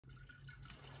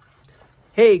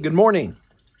Hey, good morning.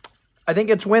 I think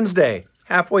it's Wednesday,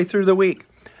 halfway through the week.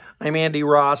 I'm Andy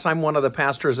Ross. I'm one of the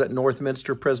pastors at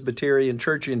Northminster Presbyterian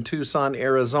Church in Tucson,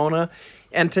 Arizona.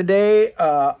 And today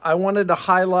I wanted to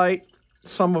highlight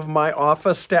some of my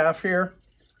office staff here.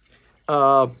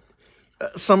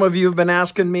 Some of you have been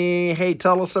asking me, hey,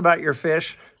 tell us about your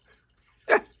fish.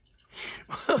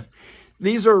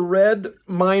 These are red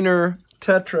minor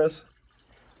tetras.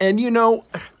 And you know,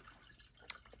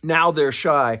 now they're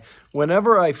shy.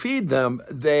 Whenever I feed them,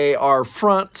 they are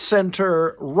front,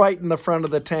 center, right in the front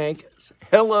of the tank.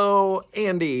 Hello,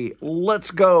 Andy, let's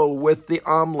go with the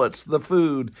omelets, the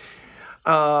food.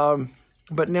 But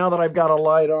now that I've got a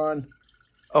light on,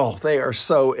 oh, they are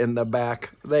so in the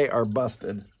back. They are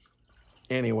busted.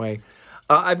 Anyway,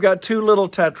 I've got two little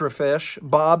tetra fish,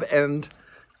 Bob and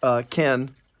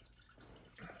Ken,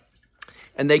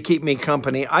 and they keep me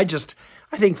company.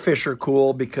 I think fish are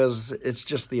cool because it's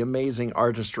just the amazing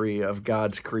artistry of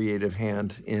God's creative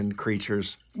hand in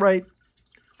creatures, right?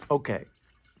 Okay.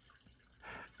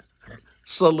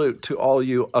 Salute to all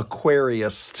you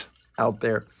aquarists out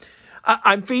there.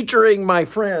 I'm featuring my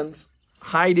friends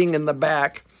hiding in the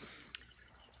back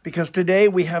because today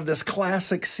we have this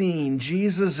classic scene.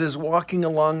 Jesus is walking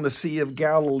along the Sea of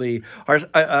Galilee.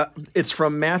 It's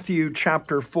from Matthew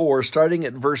chapter 4, starting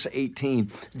at verse 18.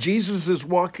 Jesus is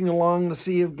walking along the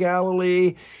Sea of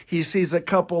Galilee. He sees a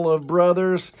couple of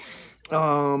brothers,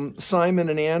 Simon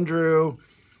and Andrew,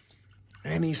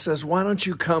 and he says, why don't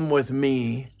you come with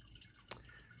me?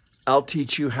 I'll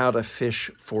teach you how to fish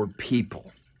for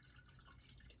people.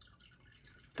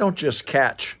 Don't just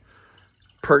catch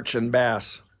perch and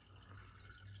bass.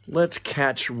 Let's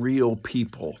catch real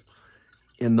people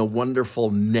in the wonderful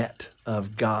net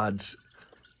of God's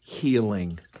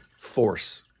healing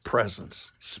force,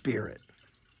 presence, spirit,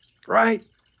 right?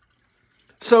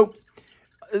 So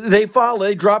they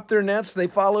drop their nets, they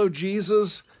follow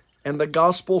Jesus, and the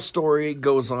gospel story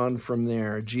goes on from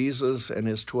there. Jesus and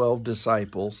his 12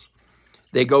 disciples,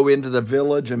 they go into the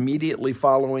village immediately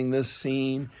following this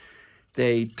scene.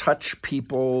 They touch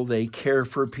people, they care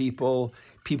for people.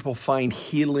 People find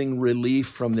healing relief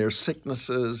from their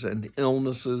sicknesses and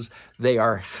illnesses. They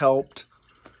are helped.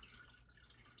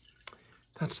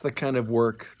 That's the kind of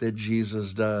work that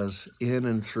Jesus does in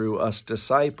and through us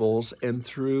disciples and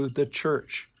through the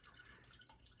church.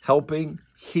 Helping,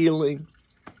 healing,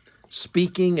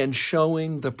 speaking and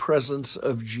showing the presence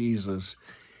of Jesus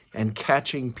and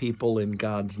catching people in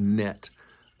God's net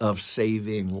of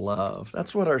saving love.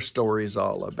 That's what our story is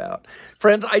all about.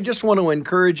 Friends, I just want to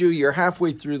encourage you. You're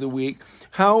halfway through the week.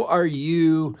 How are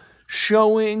you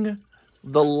showing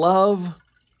the love,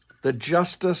 the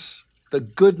justice, the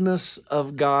goodness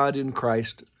of God in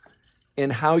Christ in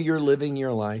how you're living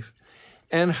your life?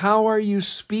 And how are you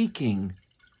speaking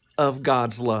of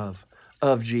God's love,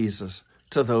 of Jesus,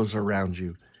 to those around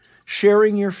you?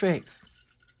 Sharing your faith.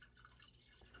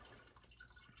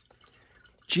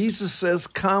 Jesus says,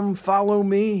 come follow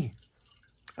me.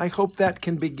 I hope that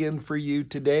can begin for you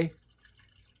today.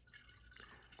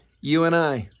 You and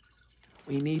I,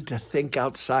 we need to think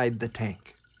outside the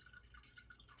tank.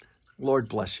 Lord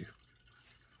bless you.